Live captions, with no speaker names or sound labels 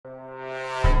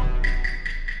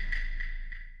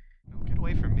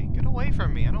away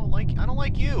from me. I don't like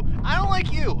you. I don't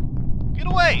like you. Get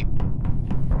away.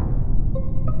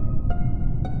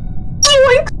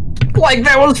 Like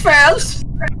that was fast.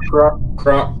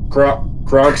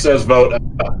 Krog says vote.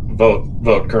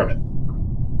 Vote Kermit.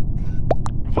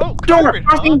 Vote Kermit,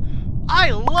 huh?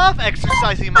 I love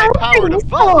exercising my power to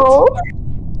vote.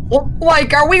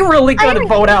 Like, are we really gonna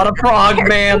vote out a frog,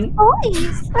 man?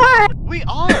 We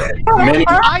are.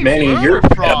 Manny, you're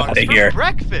frogs for here.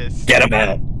 breakfast. Get him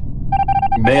out.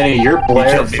 Manny, you're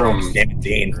Blair from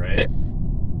 17, right?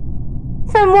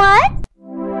 From what?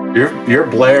 You're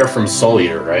Blair from Soul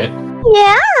Eater, right?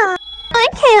 Yeah, I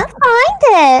can't find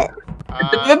it.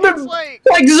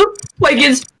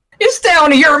 It's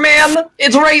down here, man.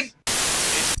 It's right.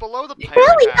 It's below the pirate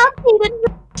Really hat. updated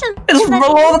version. It's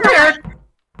below the pirate.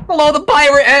 Below the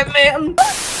pirate hat, man.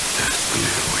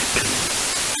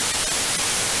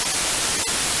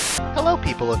 Hello,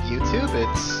 people of YouTube.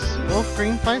 It's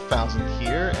Wolfgreen 5000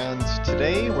 here, and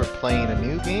today we're playing a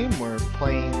new game. We're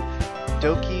playing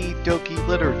Doki Doki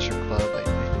Literature Club. I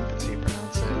think that's how you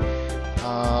pronounce it.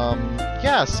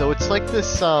 Yeah. So it's like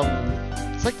this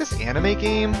anime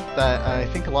game that I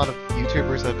think a lot of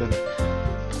YouTubers have been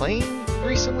playing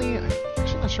recently. I'm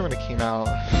actually not sure when it came out.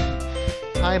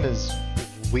 Time is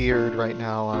weird right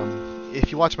now.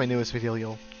 If you watch my newest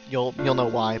video, you'll know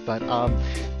why. But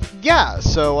yeah.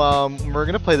 So we're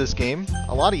gonna play this game.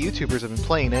 A lot of YouTubers have been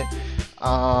playing it.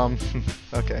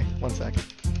 Okay, one second.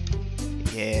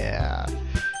 Yeah,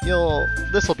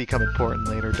 this will become important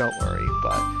later, don't worry,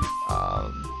 but,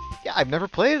 yeah, I've never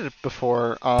played it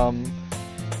before.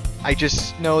 I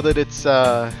just know that it's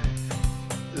a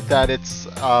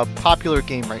popular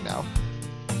game right now.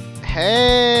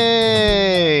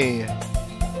 Hey!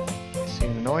 I see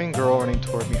an annoying girl running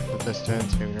toward me from a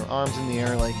distance, waving her arms in the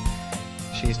air like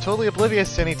she's totally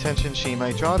oblivious to any tension she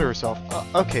might draw to herself.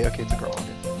 Okay, it's a girl. Okay.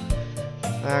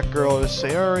 That girl is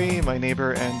Sayori, my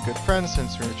neighbor and good friend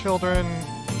since we were children.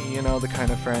 You know, the kind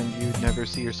of friend you'd never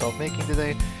see yourself making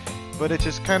today. But it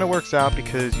just kind of works out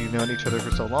because you've known each other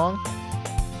for so long.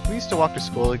 We used to walk to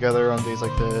school together on days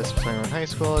like this. When we were in high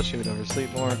school, she would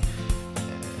oversleep more.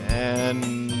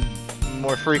 And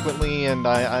more frequently, and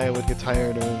I would get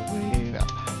tired of waiting up.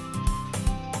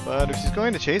 But if she's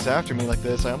going to chase after me like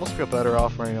this, I almost feel better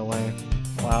off running away.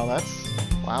 Wow,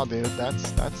 dude,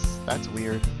 that's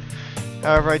weird.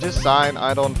 However, I just sigh and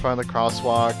idle in front of the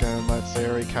crosswalk and let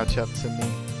Sayori catch up to me.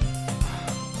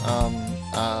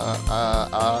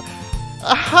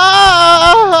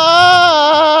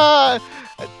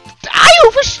 I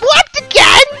overslept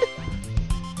again!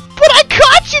 But I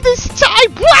caught you this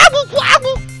time! Wobble,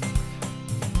 wobble!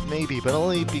 Maybe, but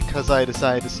only because I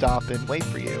decided to stop and wait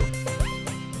for you.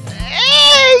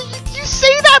 Hey! You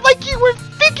say that like you were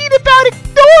thinking about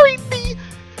ignoring me!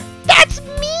 That's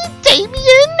mean,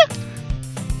 Damien!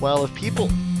 Well, if people...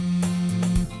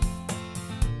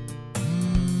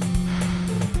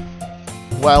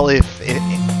 Well, if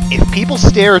people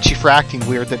stare at you for acting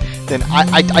weird, then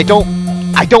I don't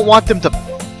want them to...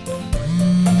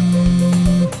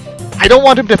 I don't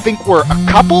want them to think we're a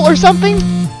couple or something?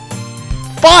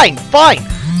 Fine, but...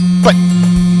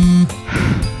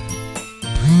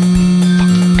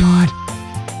 Fucking God.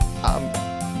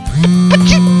 But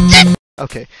you did...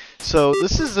 Okay, so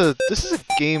this is a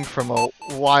game from a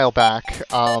while back,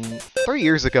 3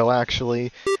 years ago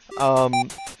actually.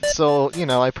 So you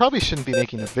know, I probably shouldn't be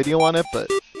making a video on it, but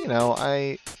you know,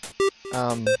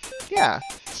 yeah,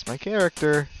 it's my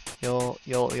character. You'll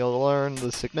learn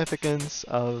the significance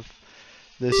of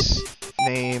this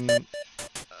name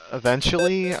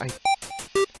eventually.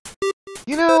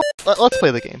 You know, let's play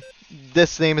the game.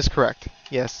 This name is correct.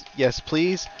 Yes,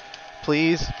 please.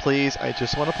 Please, I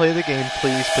just want to play the game.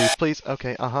 Please.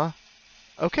 Okay,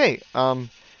 Okay,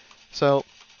 so,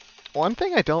 one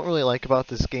thing I don't really like about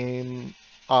this game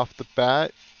off the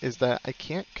bat is that I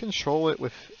can't control it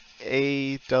with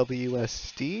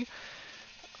AWSD.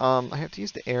 I have to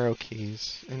use the arrow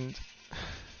keys, and...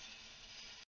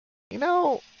 You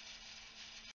know...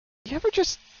 You ever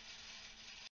just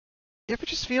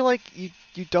feel like you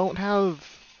don't have...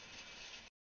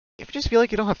 You ever just feel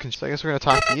like you don't have control? So I guess we're gonna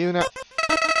talk to you now.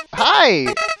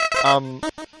 Hi!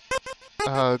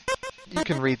 You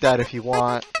can read that if you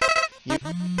want. You...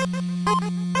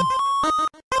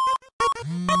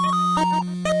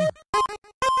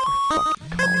 Fucking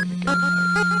calling again.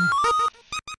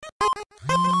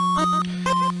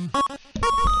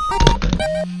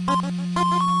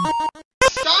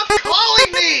 Stop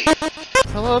calling me!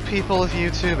 Hello people of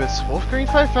YouTube, it's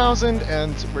Wolfgreen 5000,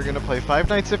 and we're gonna play Five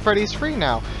Nights at Freddy's free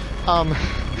now.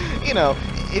 You know,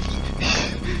 if you...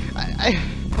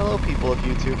 Hello people of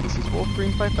YouTube, this is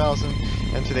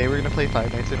Wolfgreen5000, and today we're gonna play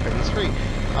Five Nights at Freddy's 3.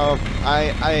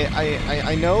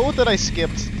 I know that I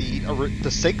skipped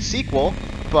the sequel,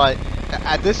 but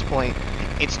at this point,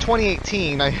 it's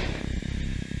 2018.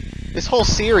 This whole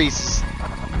series is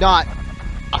not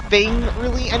a thing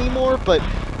really anymore, but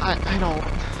I don't.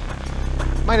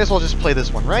 Might as well just play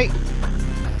this one, right?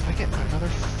 I get another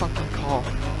fucking call.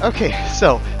 Okay,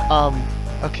 so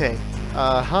okay,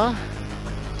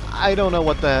 I don't know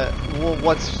what's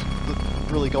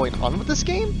really going on with this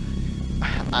game.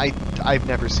 I've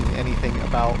never seen anything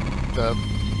about the.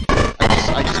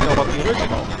 I just know about the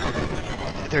original.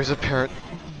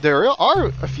 There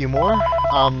are a few more.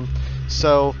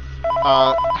 So,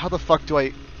 how the fuck do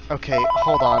I? Okay,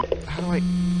 hold on. How do I?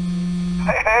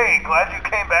 Hey, glad you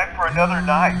came back for another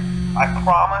night. I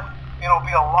promise it'll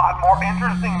be a lot more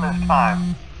interesting this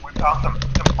time. We found some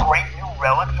great new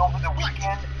relics over the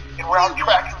weekend, and we're out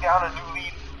tracking down a new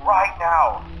lead right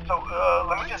now. So,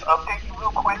 let me just update you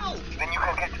real quick, then you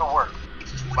can get to work.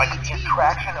 Like the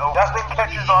attraction, nothing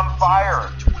catches on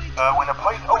fire. When a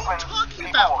place opens,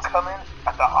 people will come in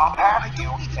at the past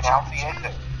you and out the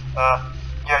exit.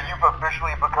 Yeah, you've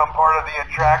officially become part of the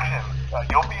attraction.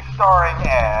 You'll be starring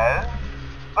as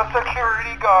the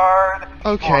security guard.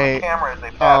 Okay. The cameras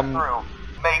they pass through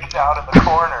makes out in the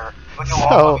corner, but you'll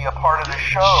also be a part of the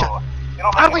show.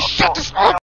 Shut this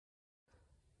up.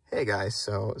 Hey guys,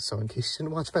 so in case you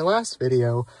didn't watch my last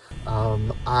video,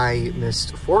 I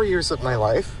missed 4 years of my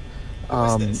life.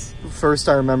 First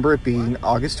I remember it being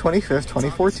August 25th,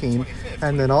 2014,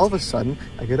 and then all of a sudden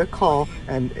I get a call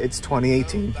and it's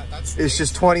 2018. It's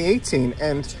just 2018,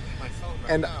 and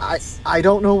I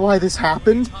don't know why this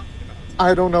happened.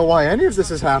 I don't know why any of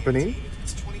this is happening.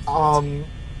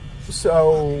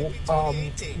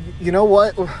 You know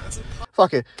what?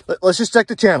 Fuck it. Let's just check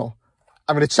the channel.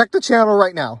 I'm gonna check the channel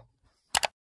right now.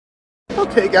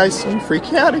 Okay guys, so I'm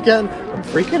freaking out again. I'm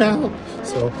freaking out.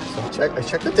 So I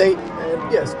checked the date,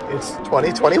 and yes, it's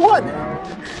 2021.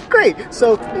 Great.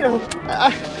 So, you know,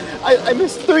 I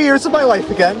missed 3 years of my life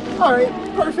again. All right,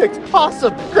 perfect,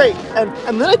 awesome, great.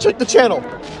 And then I checked the channel,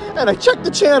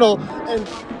 and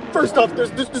first off,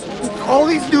 there's all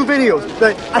these new videos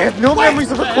that I have no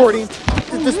memories of recording.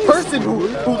 This person who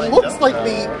looks like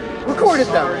me recorded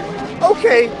them.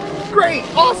 Okay, great,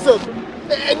 awesome.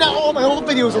 And now all my old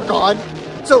videos are gone,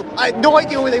 so I had no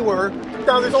idea where they were.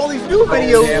 Now there's all these new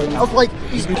videos of like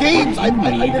these games I've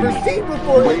never seen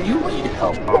before. What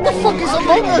the fuck is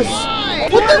Among Us?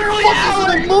 What the fuck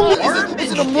is Among Us?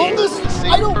 Is it Among Us?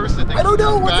 I don't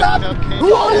know what's happening.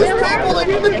 Who are these people that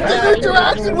they're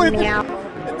interacting with?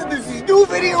 And then there's these new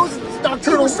videos,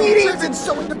 nocturnal meetings, and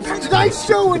Tonight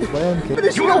Show, and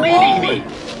this show.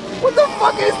 What the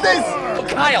fuck is this?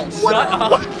 Kyle, shut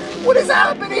up. What is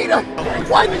happening?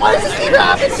 Why does this keep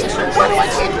happening? Why do I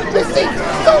keep missing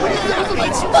so many things in my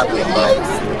fucking life?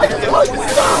 I just want to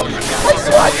stop. I just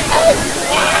want to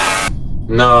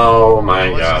end. No,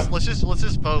 my God. Let's just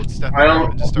vote, Stefan. I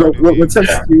don't. Let's have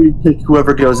Stevie pick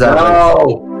whoever goes out.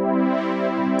 No.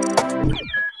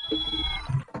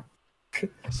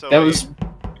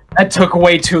 That took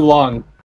way too long.